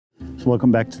So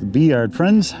welcome back to the bee yard,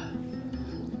 friends.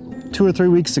 2 or 3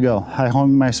 weeks ago, I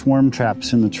hung my swarm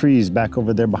traps in the trees back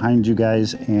over there behind you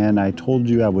guys, and I told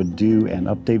you I would do an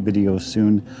update video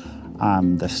soon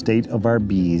on the state of our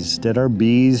bees. Did our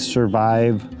bees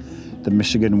survive the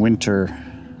Michigan winter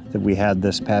that we had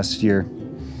this past year?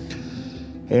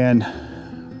 And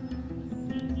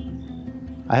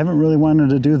I haven't really wanted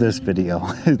to do this video.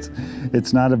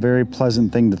 It's not a very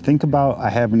pleasant thing to think about. I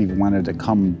haven't even wanted to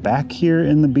come back here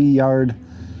in the bee yard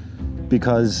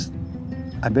because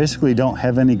I basically don't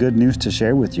have any good news to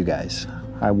share with you guys.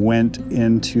 I went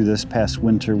into this past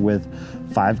winter with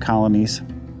 5 colonies.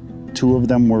 2 of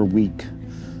them were weak,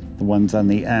 the ones on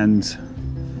the ends.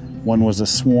 One was a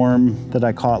swarm that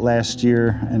I caught last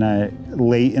year and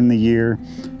late in the year,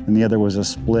 and the other was a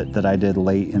split that I did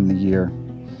late in the year.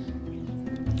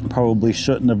 Probably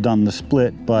shouldn't have done the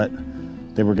split, but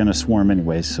they were gonna swarm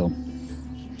anyways, so.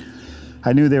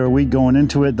 I knew they were weak going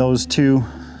into it, those 2.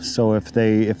 So if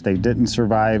they didn't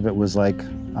survive, it was like,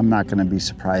 I'm not gonna be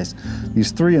surprised.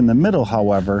 These 3 in the middle,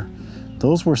 however,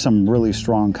 those were some really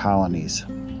strong colonies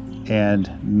and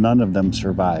none of them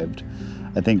survived.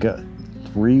 I think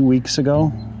 3 weeks ago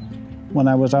when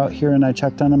I was out here and I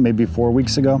checked on them, maybe 4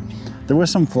 weeks ago, there were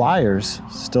some flyers,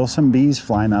 still some bees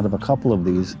flying out of a couple of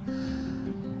these,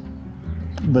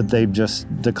 but they've just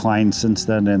declined since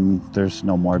then and there's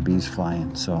no more bees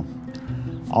flying. So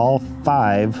all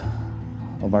 5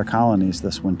 of our colonies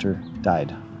this winter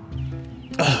died.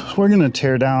 We're gonna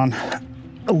tear down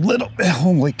a little bit.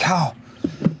 Holy cow.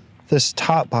 This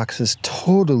top box is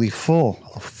totally full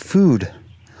of food.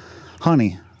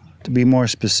 Honey, to be more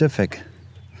specific.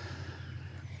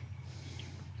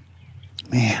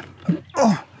 Man.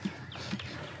 Oh.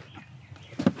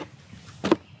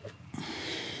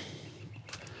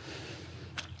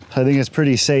 I think it's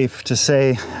pretty safe to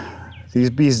say these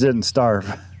bees didn't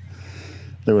starve.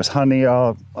 There was honey,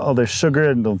 all there's sugar.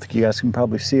 I don't think you guys can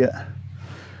probably see it.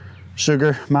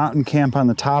 Sugar, mountain camp on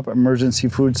the top, emergency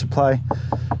food supply.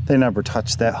 They never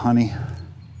touched that honey.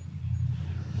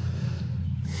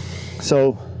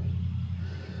 So,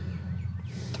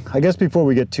 I guess before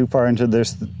we get too far into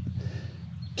this,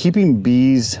 keeping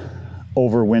bees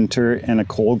over winter in a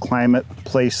cold climate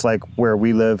place like where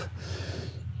we live,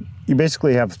 you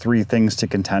basically have 3 things to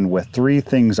contend with. 3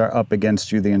 things are up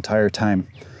against you the entire time.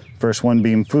 First one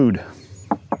being food.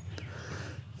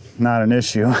 Not an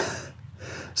issue.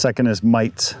 Second is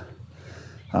mites.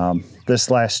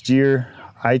 This last year,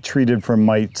 I treated for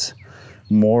mites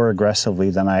more aggressively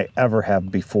than I ever have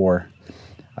before.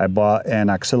 I bought an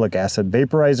oxalic acid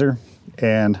vaporizer,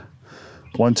 and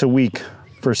once a week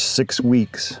for 6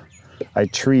 weeks, I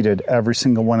treated every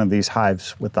single one of these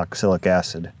hives with oxalic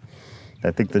acid. I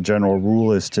think the general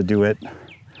rule is to do it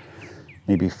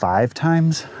maybe 5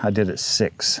 times. I did it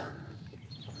 6.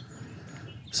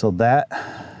 So that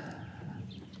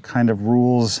kind of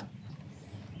rules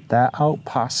that out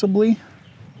possibly.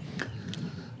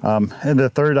 And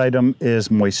the third item is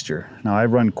moisture. Now I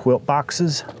run quilt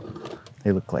boxes.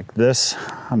 They look like this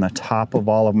on the top of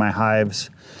all of my hives.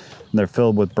 And they're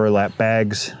filled with burlap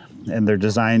bags, and they're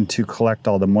designed to collect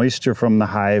all the moisture from the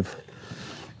hive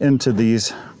into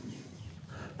these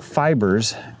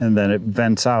fibers, and then it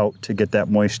vents out to get that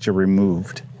moisture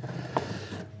removed.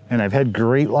 And I've had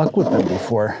great luck with them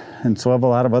before, and so have a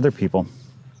lot of other people.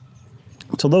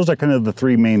 So those are kind of the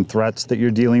 3 main threats that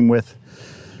you're dealing with.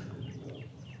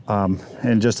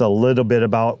 And just a little bit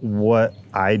about what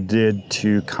I did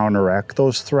to counteract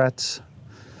those threats.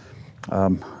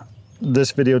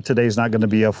 This video today is not going to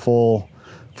be a full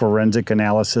forensic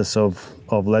analysis of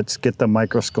let's get the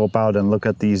microscope out and look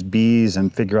at these bees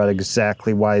and figure out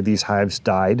exactly why these hives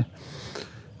died.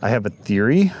 I have a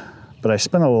theory, but I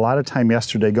spent a lot of time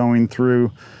yesterday going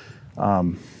through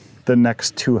the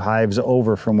next 2 hives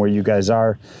over from where you guys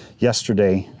are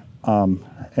yesterday,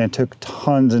 and took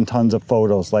tons and tons of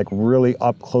photos, like really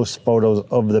up close photos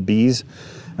of the bees.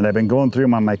 And I've been going through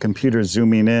them on my computer,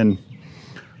 zooming in,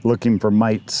 looking for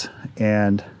mites,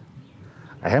 and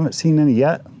I haven't seen any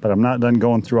yet, but I'm not done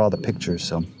going through all the pictures,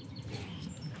 so.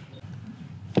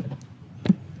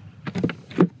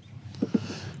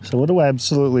 So what do I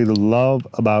absolutely love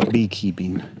about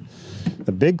beekeeping?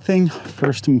 The big thing,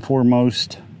 first and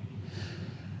foremost,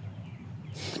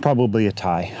 probably a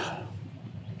tie.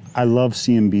 I love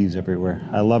seeing bees everywhere.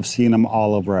 I love seeing them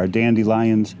all over our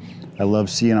dandelions. I love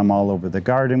seeing them all over the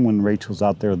garden when Rachel's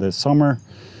out there this summer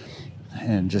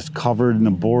and just covered in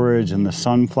the borage and the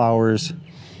sunflowers.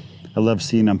 I love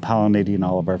seeing them pollinating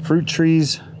all of our fruit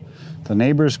trees, the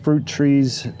neighbors' fruit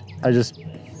trees.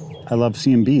 I love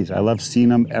seeing bees. I love seeing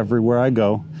them everywhere I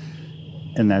go.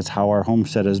 And that's how our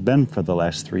homestead has been for the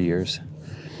last 3 years.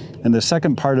 And the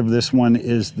second part of this one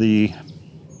is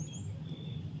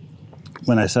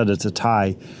when I said it's a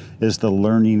tie, is the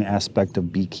learning aspect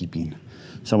of beekeeping.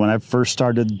 So when I first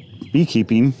started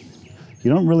beekeeping,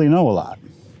 you don't really know a lot.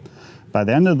 By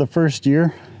the end of the first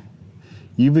year,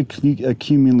 you've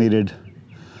accumulated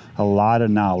a lot of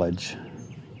knowledge.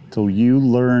 So you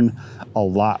learn a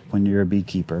lot when you're a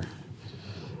beekeeper.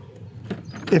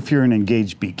 If you're an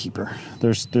engaged beekeeper,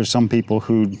 there's some people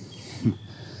who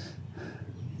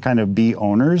kind of bee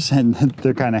owners and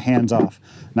they're kind of hands off.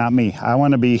 Not me. I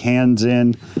want to be hands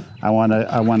in. I want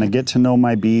to get to know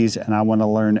my bees, and I want to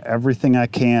learn everything I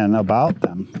can about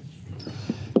them.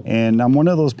 And I'm one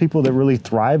of those people that really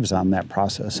thrives on that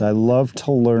process. I love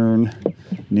to learn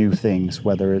new things,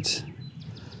 whether it's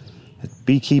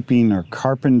beekeeping or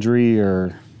carpentry,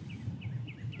 or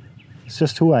it's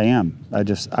just who I am.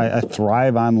 I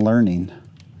thrive on learning.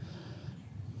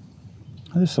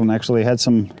 This one actually had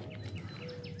some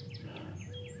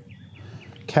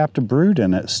captive brood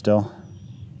in it still.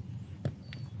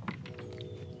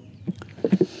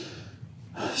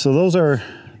 So those are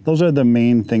the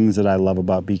main things that I love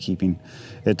about beekeeping.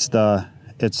 It's the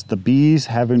bees,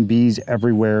 having bees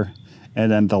everywhere, and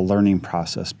then the learning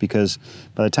process, because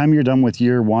by the time you're done with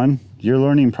year 1, your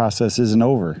learning process isn't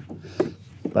over.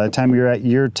 By the time you're at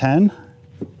year 10,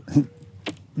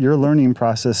 your learning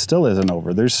process still isn't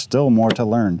over. There's still more to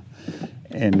learn,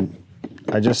 and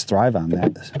I just thrive on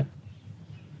that.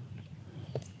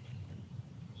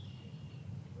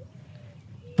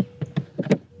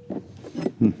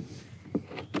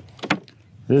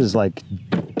 This is like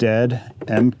dead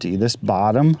empty. This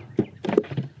bottom,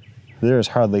 there's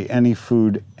hardly any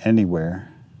food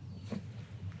anywhere.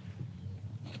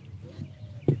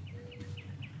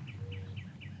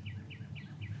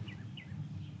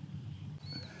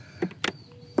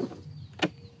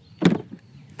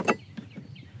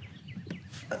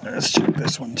 Let's check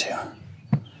this one too.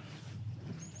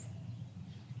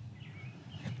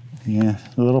 Yeah,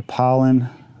 a little pollen,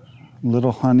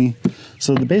 little honey.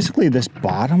 So basically this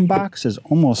bottom box is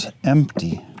almost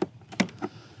empty.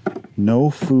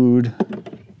 No food,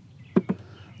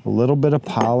 a little bit of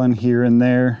pollen here and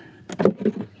there.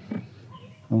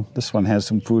 Oh, this one has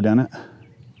some food in it.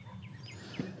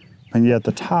 And yet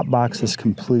the top box is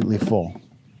completely full.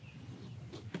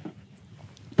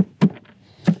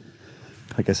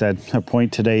 Like I said, our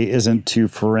point today isn't to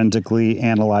forensically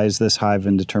analyze this hive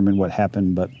and determine what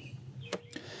happened, but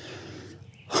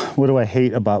what do I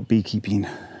hate about beekeeping?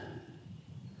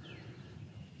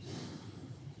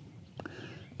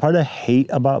 Part of hate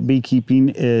about beekeeping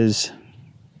is,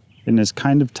 and is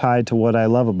kind of tied to what I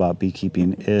love about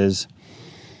beekeeping, is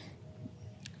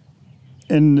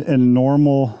in a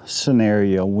normal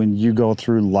scenario, when you go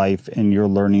through life and you're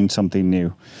learning something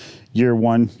new. Year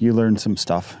 1, you learn some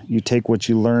stuff. You take what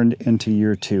you learned into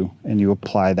year 2 and you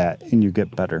apply that and you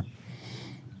get better.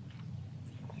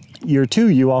 Year 2,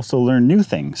 you also learn new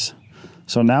things.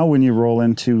 So now when you roll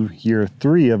into year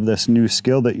 3 of this new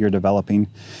skill that you're developing,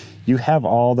 you have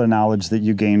all the knowledge that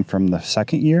you gained from the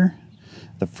second year,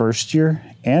 the first year,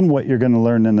 and what you're going to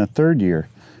learn in the third year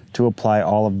to apply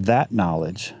all of that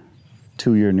knowledge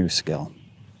to your new skill.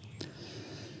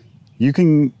 You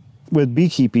can, with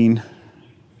beekeeping,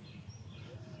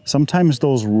 sometimes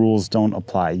those rules don't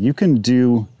apply. You can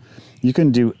do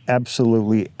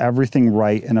absolutely everything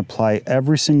right and apply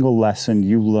every single lesson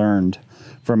you learned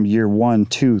from year 1,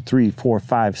 2, 3, 4,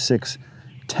 5, 6,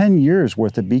 10 years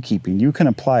worth of beekeeping. You can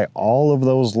apply all of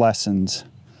those lessons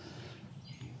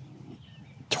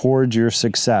towards your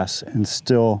success and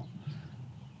still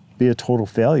be a total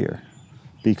failure,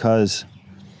 because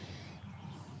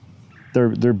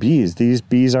they're bees. These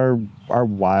bees are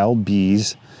wild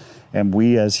bees, and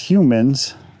we as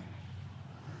humans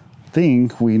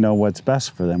think we know what's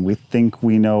best for them. We think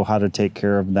we know how to take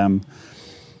care of them.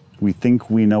 We think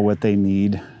we know what they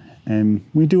need, and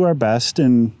we do our best,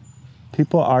 and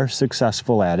people are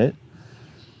successful at it.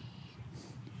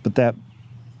 But that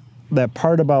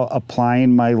part about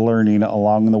applying my learning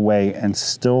along the way and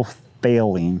still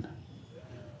failing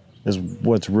is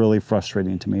what's really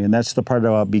frustrating to me. And that's the part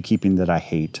about beekeeping that I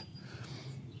hate.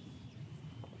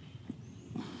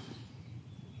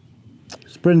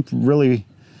 It's been really,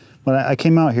 when I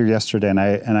came out here yesterday and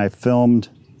I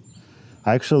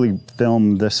actually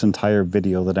filmed this entire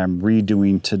video that I'm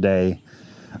redoing today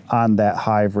on that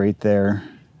hive right there.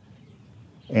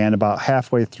 And about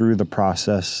halfway through the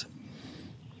process,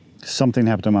 something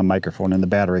happened to my microphone and the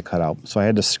battery cut out. So I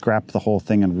had to scrap the whole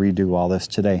thing and redo all this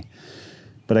today.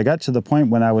 But I got to the point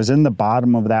when I was in the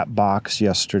bottom of that box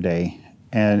yesterday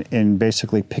and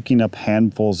basically picking up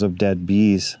handfuls of dead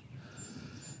bees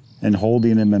and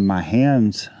holding them in my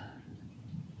hands,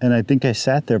 And I think I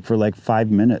sat there for like 5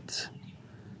 minutes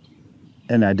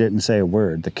and I didn't say a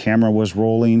word. The camera was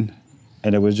rolling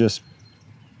and it was just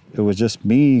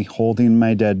me holding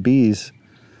my dead bees,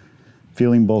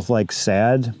 feeling both like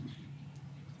sad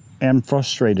and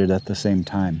frustrated at the same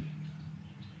time.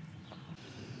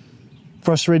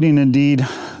 Frustrating indeed,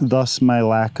 thus my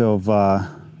lack of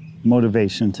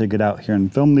motivation to get out here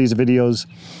and film these videos.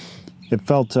 It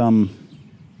felt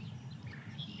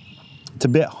it's a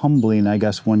bit humbling, I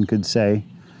guess one could say.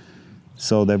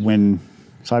 So I've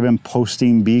been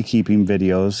posting beekeeping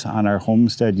videos on our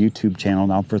Homestead YouTube channel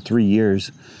now for 3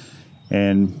 years.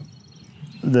 And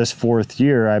this 4th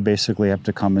year, I basically have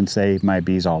to come and say my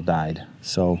bees all died.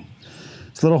 So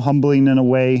it's a little humbling in a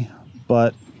way,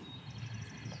 but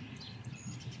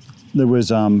there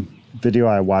was video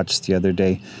I watched the other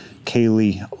day.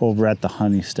 Kaylee over at the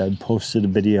Homestead posted a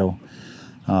video,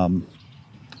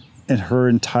 and her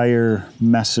entire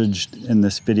message in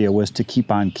this video was to keep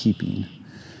on keeping.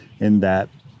 In that,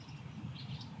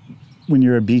 when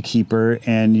you're a beekeeper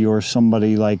and you're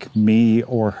somebody like me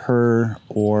or her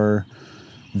or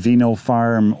Vino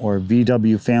Farm or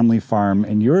VW Family Farm,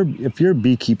 and if you're a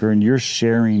beekeeper and you're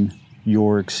sharing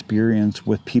your experience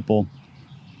with people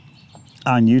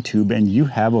on YouTube and you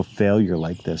have a failure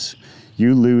like this,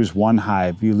 you lose 1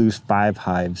 hive, you lose 5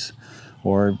 hives,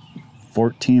 or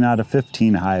 14 out of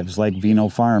 15 hives like Vino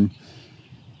Farm,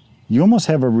 you almost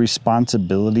have a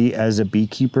responsibility as a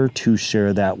beekeeper to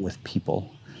share that with people.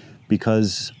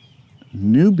 Because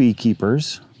new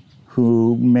beekeepers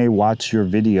who may watch your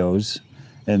videos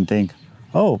and think,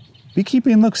 oh,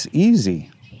 beekeeping looks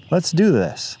easy, let's do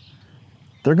this,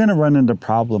 they're going to run into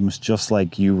problems just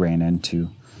like you ran into.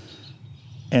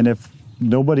 And if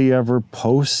nobody ever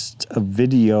posts a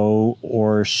video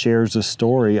or shares a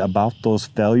story about those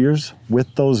failures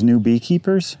with those new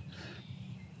beekeepers,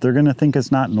 they're going to think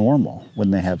it's not normal when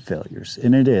they have failures.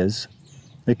 And it is.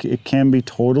 It can be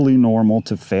totally normal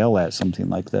to fail at something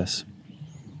like this.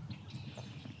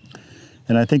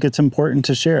 And I think it's important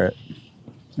to share it.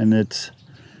 And it's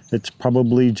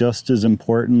probably just as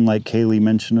important, like Kaylee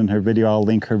mentioned in her video. I'll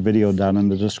link her video down in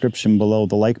the description below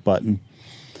the like button,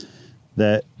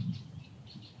 that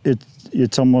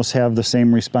it's almost have the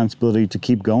same responsibility to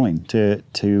keep going.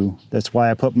 That's why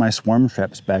I put my swarm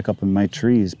traps back up in my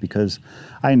trees, because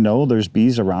I know there's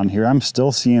bees around here. I'm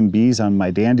still seeing bees on my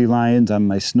dandelions, on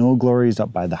my snow glories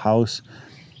up by the house.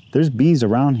 There's bees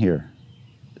around here.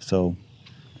 So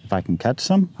if I can catch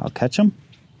some, I'll catch them.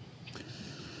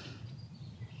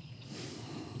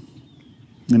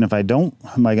 And if I don't,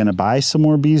 am I going to buy some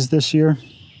more bees this year?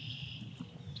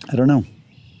 I don't know.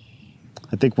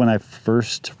 I think when I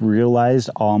first realized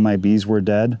all my bees were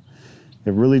dead,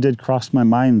 it really did cross my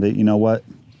mind that, you know what,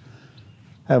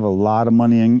 I have a lot of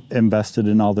money invested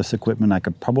in all this equipment. I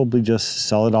could probably just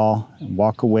sell it all and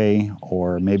walk away,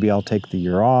 or maybe I'll take the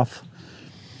year off.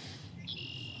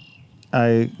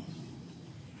 I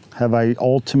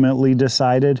ultimately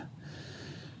decided,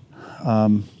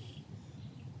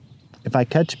 if I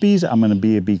catch bees, I'm going to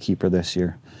be a beekeeper this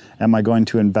year. Am I going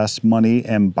to invest money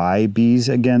and buy bees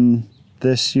again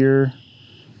this year?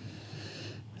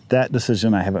 That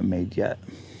decision I haven't made yet.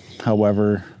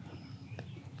 However, I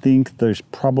think there's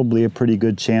probably a pretty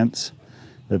good chance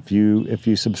if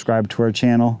you subscribe to our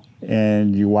channel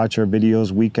and you watch our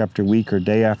videos week after week or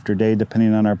day after day,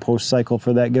 depending on our post cycle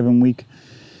for that given week,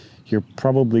 you're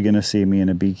probably going to see me in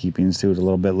a beekeeping suit a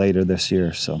little bit later this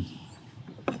year. So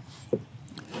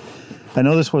I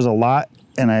know this was a lot,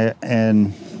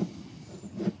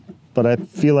 but I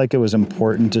feel like it was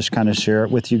important to kind of share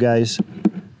it with you guys.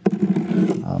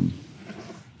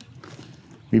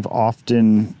 We've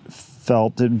often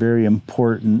felt it very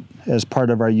important as part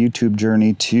of our YouTube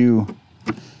journey to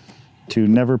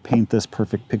never paint this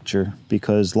perfect picture,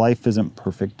 because life isn't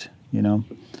perfect, you know?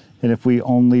 And if we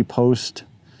only post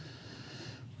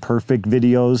perfect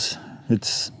videos,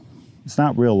 it's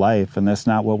not real life, and that's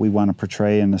not what we want to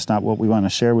portray, and it's not what we want to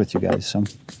share with you guys. So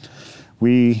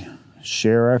we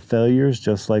share our failures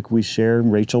just like we share.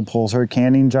 Rachel pulls her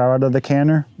canning jar out of the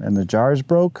canner and the jar's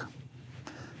broke.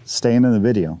 Staying in the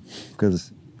video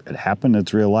because it happened.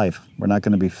 It's real life. We're not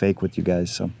going to be fake with you guys.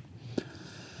 So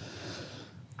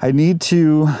I need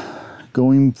to,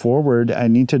 going forward, I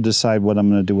need to decide what I'm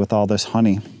going to do with all this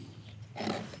honey.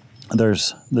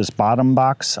 There's this bottom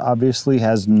box obviously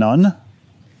has none.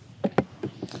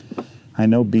 I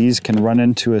know bees can run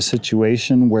into a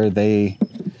situation where they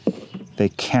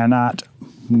cannot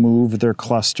move their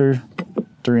cluster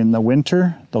during the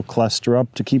winter. They'll cluster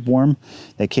up to keep warm.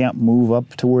 They can't move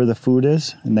up to where the food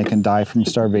is, and they can die from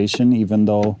starvation even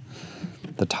though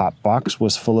the top box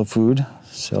was full of food.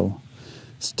 So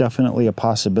It's definitely a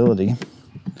possibility.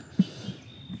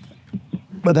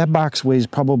 But that box weighs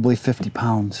probably 50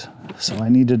 pounds. So I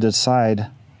need to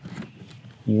decide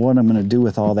what I'm going to do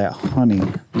with all that honey.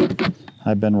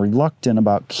 I've been reluctant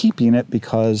about keeping it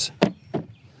because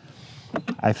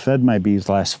I fed my bees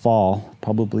last fall,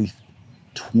 probably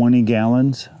 20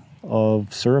 gallons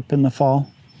of syrup in the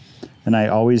fall. And I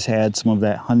always had some of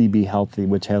that Honeybee Healthy,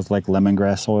 which has like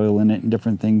lemongrass oil in it and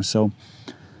different things. So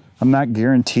I'm not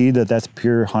guaranteed that that's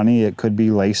pure honey. It could be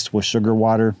laced with sugar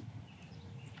water.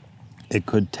 It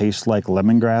could taste like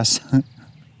lemongrass.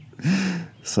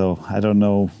 So I don't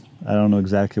know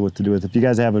exactly what to do with it. If you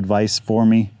guys have advice for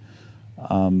me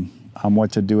on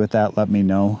what to do with that, let me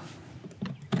know.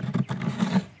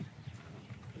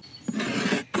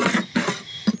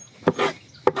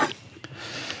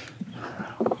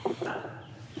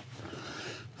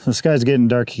 So the sky's getting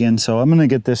dark again, so I'm gonna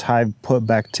get this hive put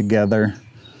back together,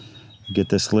 get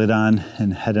this lid on,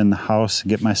 and head in the house,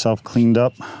 get myself cleaned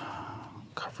up,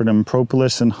 covered in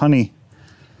propolis and honey.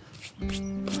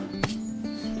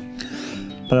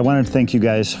 But I wanted to thank you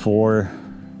guys for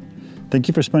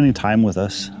spending time with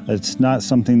us. It's not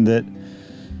something that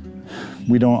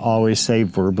we don't always say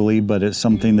verbally, but it's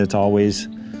something that's always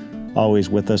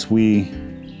with us.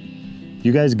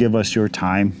 You guys give us your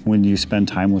time when you spend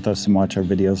time with us and watch our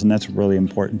videos, and that's really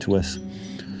important to us.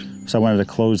 So I wanted to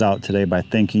close out today by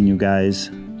thanking you guys.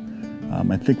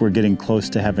 I think we're getting close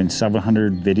to having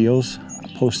 700 videos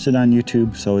posted on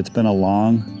YouTube, so it's been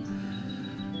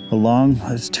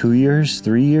it's 2 years,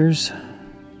 3 years.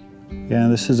 Yeah,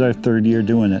 this is our 3rd year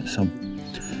doing it, so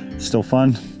it's still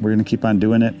fun. We're gonna keep on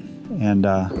doing it, and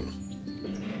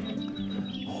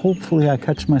hopefully I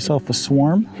catch myself a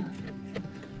swarm.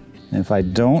 If I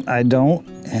don't, I don't.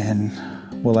 And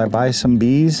will I buy some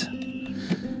bees?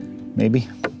 Maybe.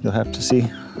 You'll have to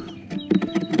see.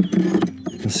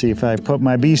 Let's see if I put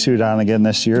my bee suit on again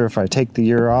this year, if I take the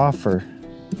year off, or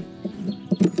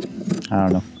I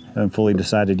don't know. I haven't fully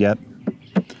decided yet.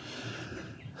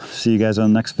 See you guys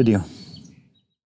on the next video.